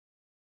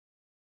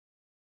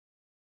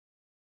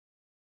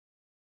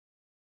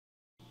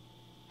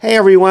Hey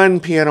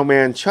everyone, Piano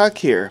Man Chuck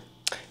here.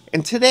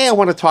 And today I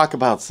want to talk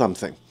about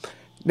something.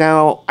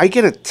 Now, I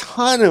get a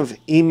ton of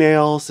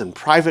emails and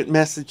private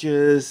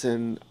messages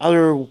and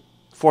other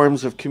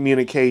forms of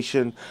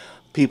communication,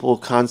 people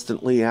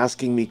constantly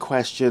asking me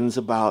questions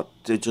about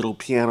digital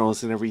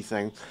pianos and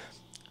everything.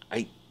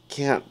 I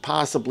can't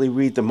possibly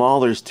read them all,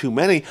 there's too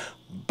many,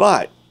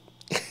 but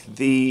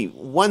the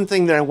one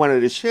thing that I wanted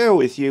to share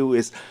with you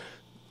is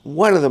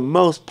one of the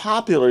most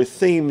popular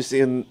themes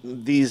in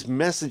these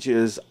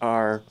messages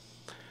are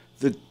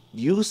the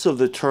use of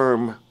the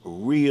term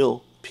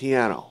real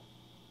piano.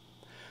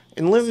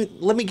 And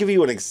let me give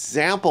you an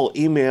example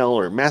email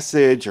or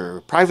message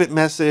or private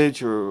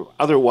message or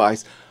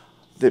otherwise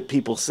that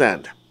people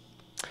send.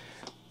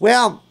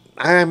 Well,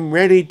 I'm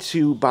ready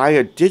to buy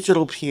a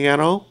digital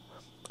piano.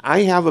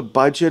 I have a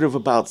budget of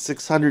about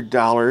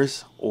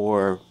 $600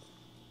 or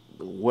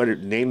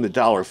name the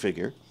dollar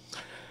figure.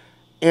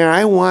 And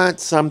I want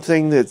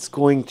something that's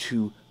going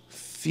to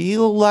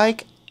feel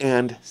like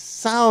and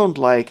sound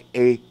like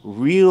a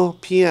real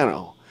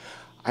piano.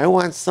 I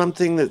want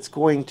something that's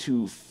going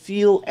to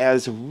feel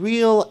as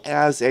real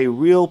as a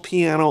real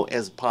piano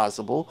as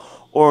possible,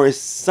 or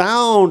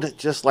sound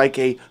just like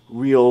a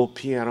real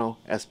piano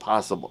as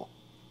possible.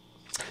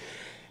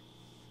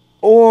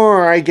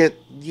 Or I get,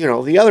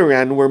 the other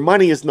end where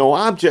money is no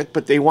object,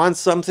 but they want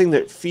something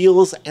that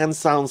feels and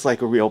sounds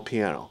like a real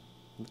piano.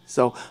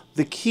 So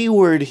the key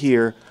word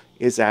here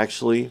is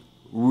actually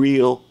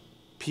real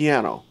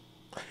piano.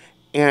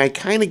 And I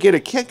kind of get a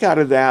kick out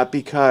of that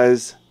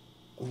because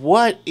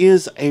what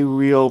is a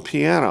real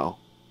piano?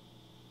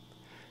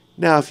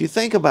 Now, if you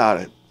think about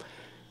it,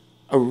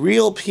 a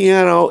real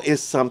piano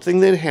is something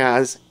that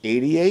has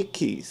 88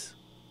 keys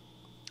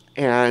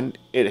and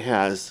it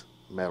has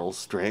metal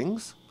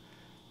strings.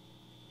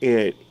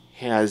 It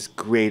has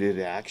graded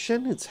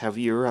action. It's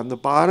heavier on the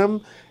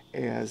bottom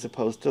as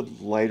opposed to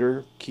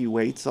lighter key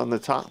weights on the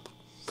top.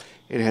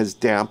 It has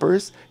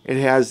dampers. It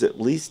has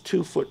at least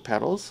 2 foot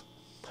pedals.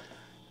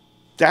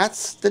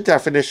 That's the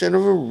definition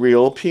of a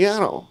real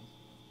piano.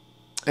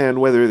 And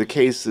whether the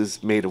case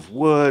is made of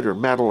wood or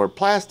metal or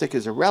plastic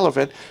is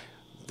irrelevant.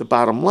 The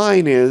bottom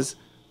line is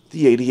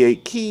the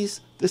 88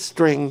 keys, the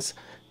strings,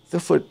 the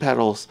foot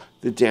pedals,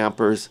 the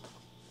dampers.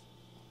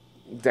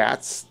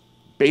 That's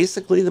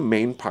basically the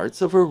main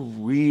parts of a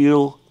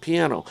real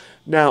piano.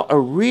 Now, a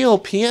real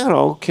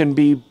piano can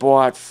be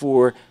bought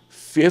for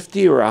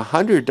 $50 or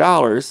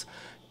 $100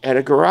 at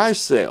a garage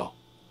sale.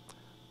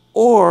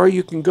 Or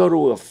you can go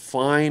to a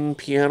fine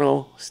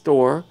piano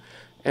store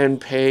and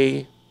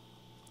pay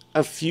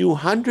a few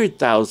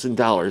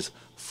 $100,000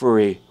 for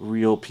a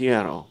real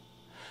piano.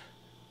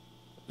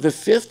 The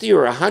 $50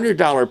 or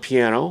 $100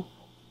 piano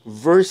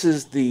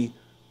versus the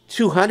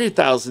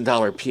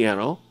 $200,000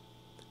 piano,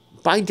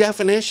 by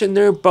definition,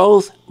 they're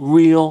both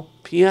real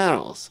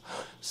pianos.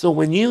 So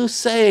when you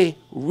say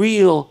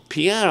real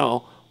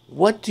piano,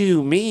 what do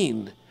you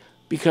mean?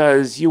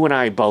 Because you and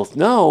I both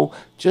know,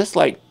 just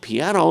like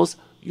pianos,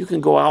 you can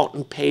go out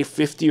and pay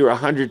 $50 or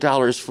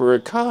 $100 for a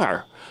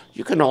car.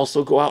 You can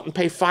also go out and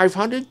pay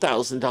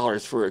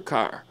 $500,000 for a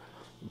car.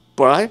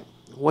 But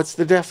what's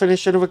the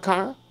definition of a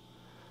car?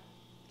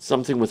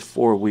 Something with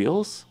 4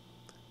 wheels,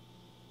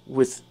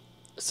 with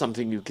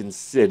something you can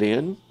sit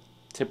in.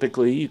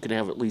 Typically, you can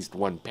have at least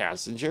 1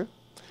 passenger.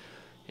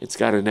 It's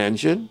got an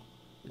engine.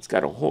 It's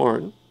got a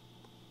horn.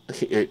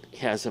 It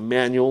has a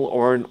manual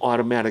or an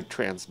automatic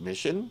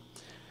transmission.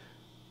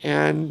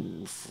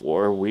 And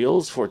 4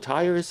 wheels, 4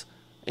 tires.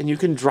 And you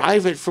can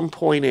drive it from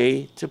point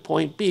A to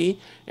point B,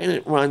 and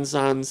it runs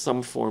on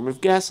some form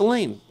of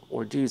gasoline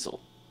or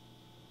diesel.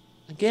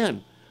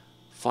 Again,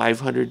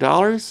 $500,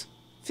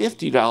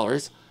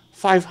 $50,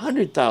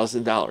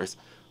 $500,000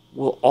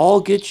 will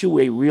all get you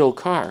a real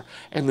car.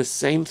 And the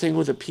same thing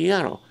with a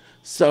piano.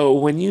 So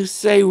when you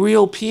say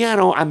real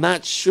piano, I'm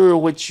not sure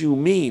what you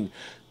mean.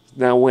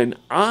 Now, when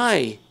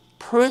I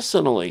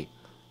personally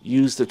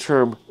use the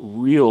term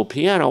real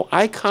piano,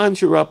 I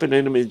conjure up an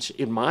image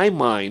in my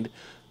mind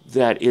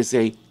that is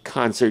a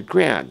concert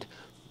grand,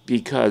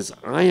 because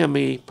I am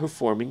a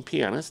performing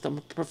pianist. I'm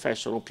a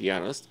professional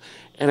pianist,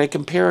 and I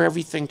compare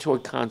everything to a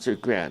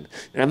concert grand.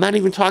 And I'm not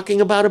even talking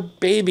about a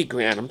baby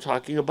grand. I'm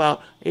talking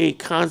about a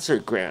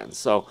concert grand.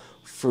 So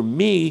for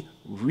me,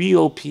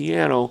 real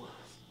piano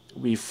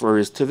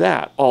refers to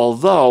that.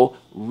 Although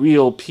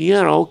real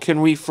piano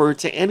can refer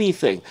to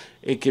anything.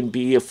 It can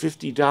be a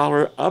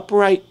 $50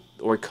 upright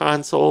or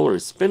console or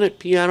spinet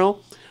piano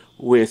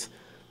with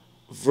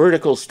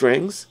vertical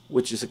strings,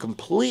 which is a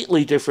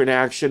completely different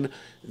action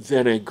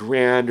than a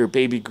grand or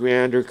baby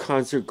grand or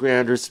concert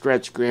grand or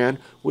stretch grand,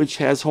 which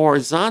has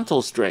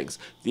horizontal strings.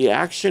 The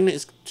action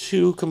is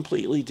 2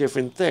 completely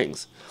different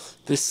things.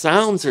 The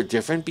sounds are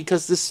different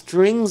because the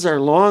strings are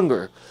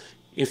longer.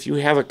 If you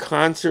have a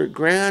concert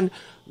grand,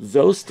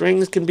 those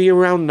strings can be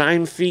around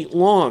 9 feet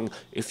long.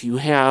 If you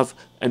have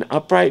an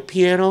upright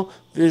piano,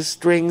 the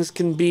strings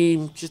can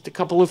be just a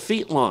couple of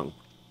feet long.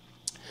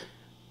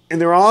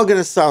 And they're all going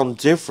to sound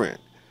different.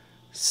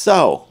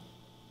 So,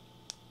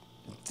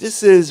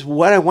 this is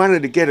what I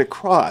wanted to get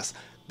across.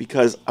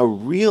 because a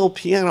real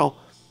piano,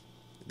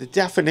 the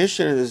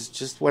definition is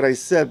just what I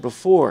said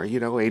before,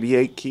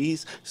 88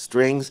 keys,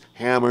 strings,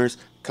 hammers,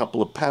 a couple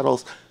of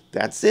pedals.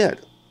 That's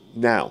it.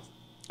 Now,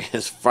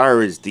 as far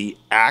as the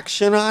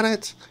action on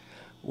it,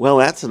 well,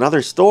 that's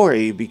another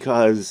story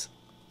because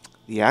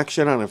the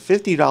action on a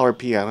 $50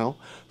 piano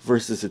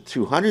versus a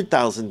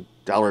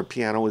 $200,000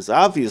 piano is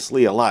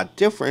obviously a lot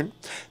different.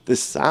 The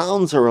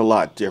sounds are a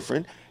lot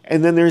different.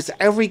 And then there's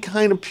every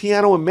kind of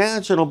piano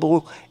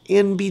imaginable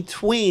in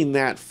between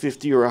that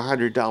 $50 or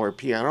 $100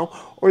 piano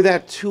or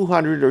that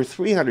 $200,000 or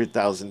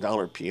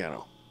 $300,000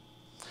 piano.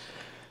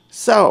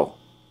 So,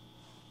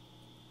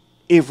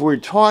 if we're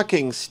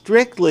talking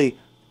strictly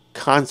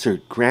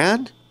concert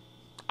grand,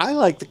 I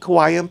like the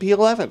Kawai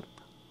MP11.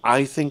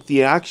 I think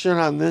the action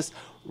on this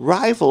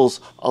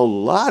rivals a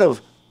lot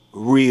of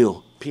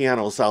real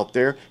pianos out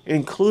there,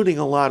 including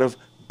a lot of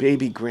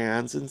baby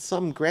grands and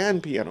some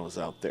grand pianos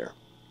out there.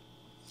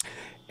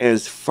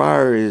 As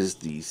far as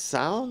the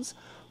sounds,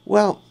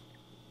 well,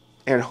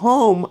 at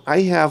home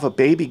I have a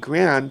baby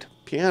grand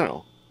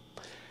piano.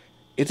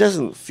 It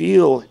doesn't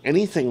feel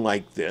anything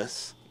like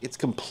this. It's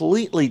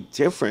completely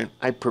different.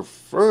 I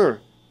prefer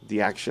the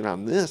action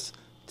on this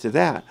to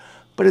that.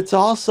 But it's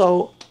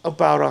also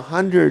about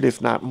 100,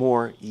 if not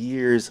more,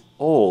 years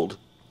old.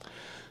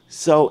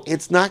 So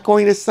it's not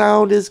going to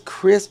sound as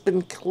crisp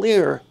and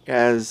clear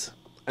as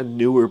a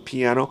newer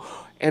piano.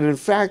 And in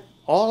fact,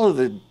 all of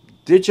the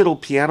digital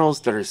pianos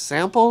that are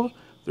sampled,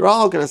 they're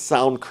all going to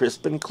sound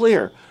crisp and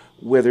clear.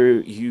 Whether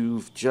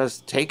you've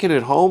just taken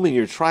it home and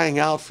you're trying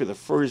out for the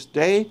first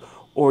day,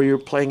 or you're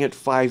playing it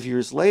 5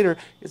 years later,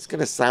 it's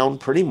going to sound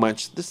pretty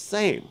much the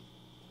same.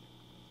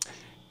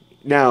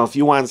 Now, if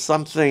you want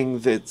something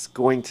that's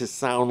going to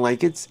sound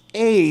like it's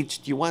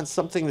aged, you want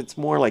something that's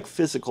more like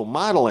physical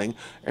modeling,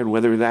 and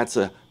whether that's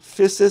a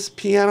Physis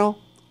piano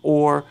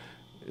or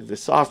the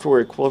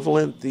software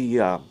equivalent,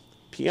 the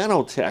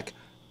Pianotech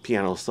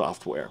piano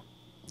software.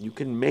 You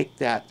can make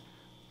that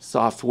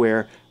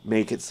software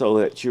make it so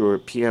that your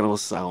piano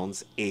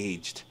sounds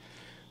aged,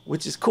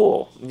 which is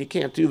cool. And you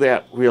can't do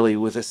that really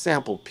with a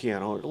sampled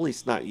piano, at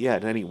least not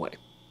yet anyway.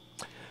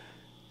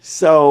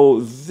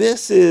 So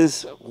this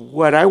is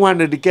what I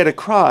wanted to get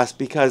across,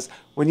 because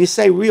when you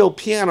say real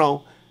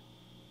piano,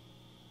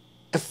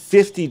 a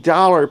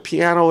 $50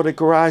 piano at a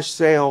garage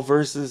sale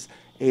versus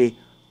a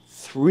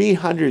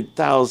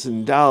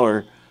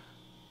 $300,000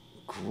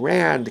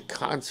 grand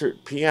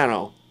concert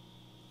piano,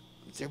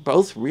 they're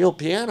both real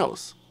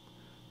pianos.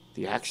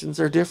 The actions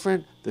are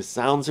different, the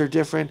sounds are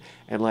different,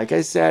 and like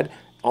I said,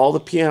 all the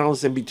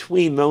pianos in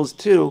between those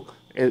two,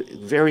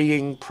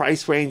 varying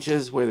price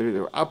ranges, whether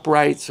they're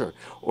uprights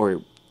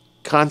or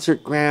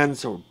concert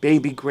grands or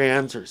baby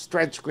grands or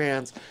stretch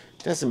grands,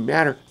 doesn't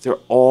matter. They're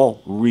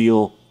all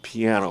real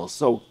pianos.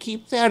 So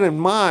keep that in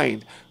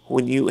mind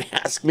when you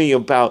ask me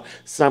about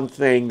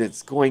something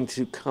that's going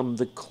to come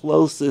the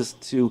closest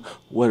to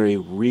what a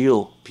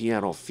real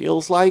piano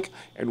feels like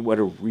and what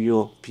a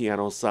real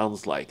piano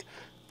sounds like.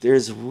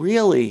 There's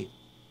really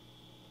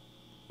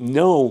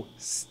no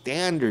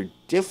standard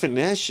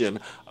definition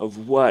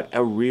of what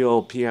a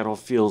real piano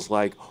feels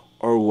like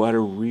or what a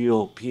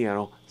real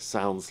piano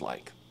sounds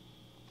like.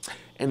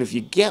 And if you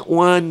get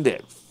one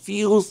that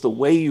feels the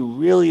way you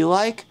really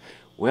like,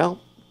 well,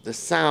 the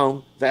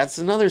sound, that's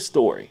another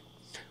story.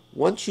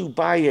 Once you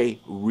buy a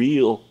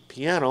real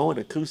piano, an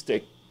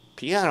acoustic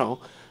piano,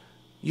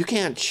 you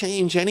can't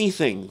change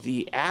anything.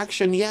 The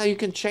action, yeah, you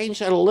can change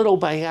that a little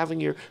by having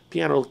your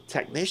piano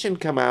technician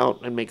come out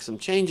and make some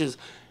changes.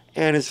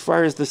 And as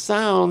far as the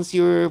sounds,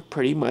 you're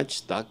pretty much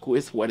stuck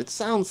with what it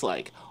sounds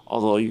like,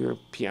 although your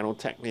piano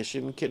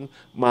technician can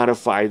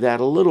modify that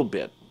a little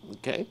bit,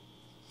 okay?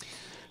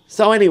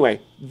 So anyway,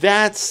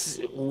 that's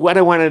what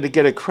I wanted to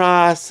get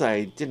across.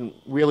 I didn't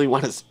really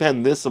want to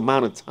spend this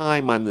amount of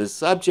time on this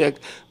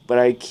subject, but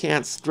I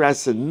can't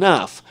stress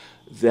enough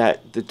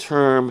that the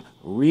term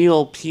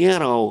real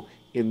piano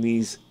in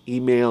these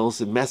emails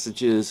and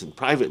messages and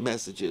private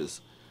messages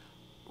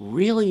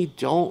really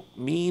don't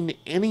mean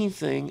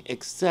anything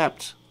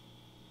except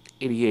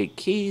 88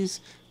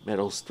 keys,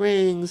 metal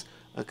strings,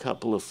 a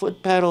couple of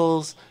foot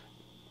pedals,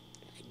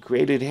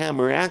 graded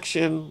hammer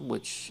action,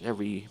 which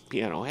every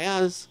piano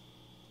has.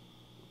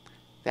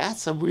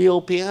 That's a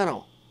real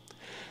piano.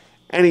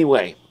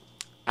 Anyway,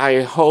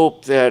 I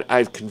hope that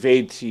I've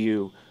conveyed to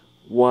you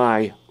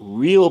why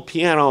real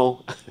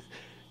piano,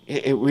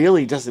 it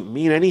really doesn't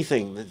mean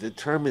anything. The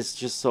term is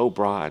just so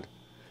broad.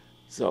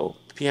 So,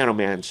 Piano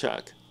Man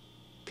Chuck,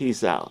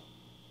 peace out.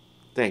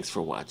 Thanks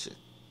for watching.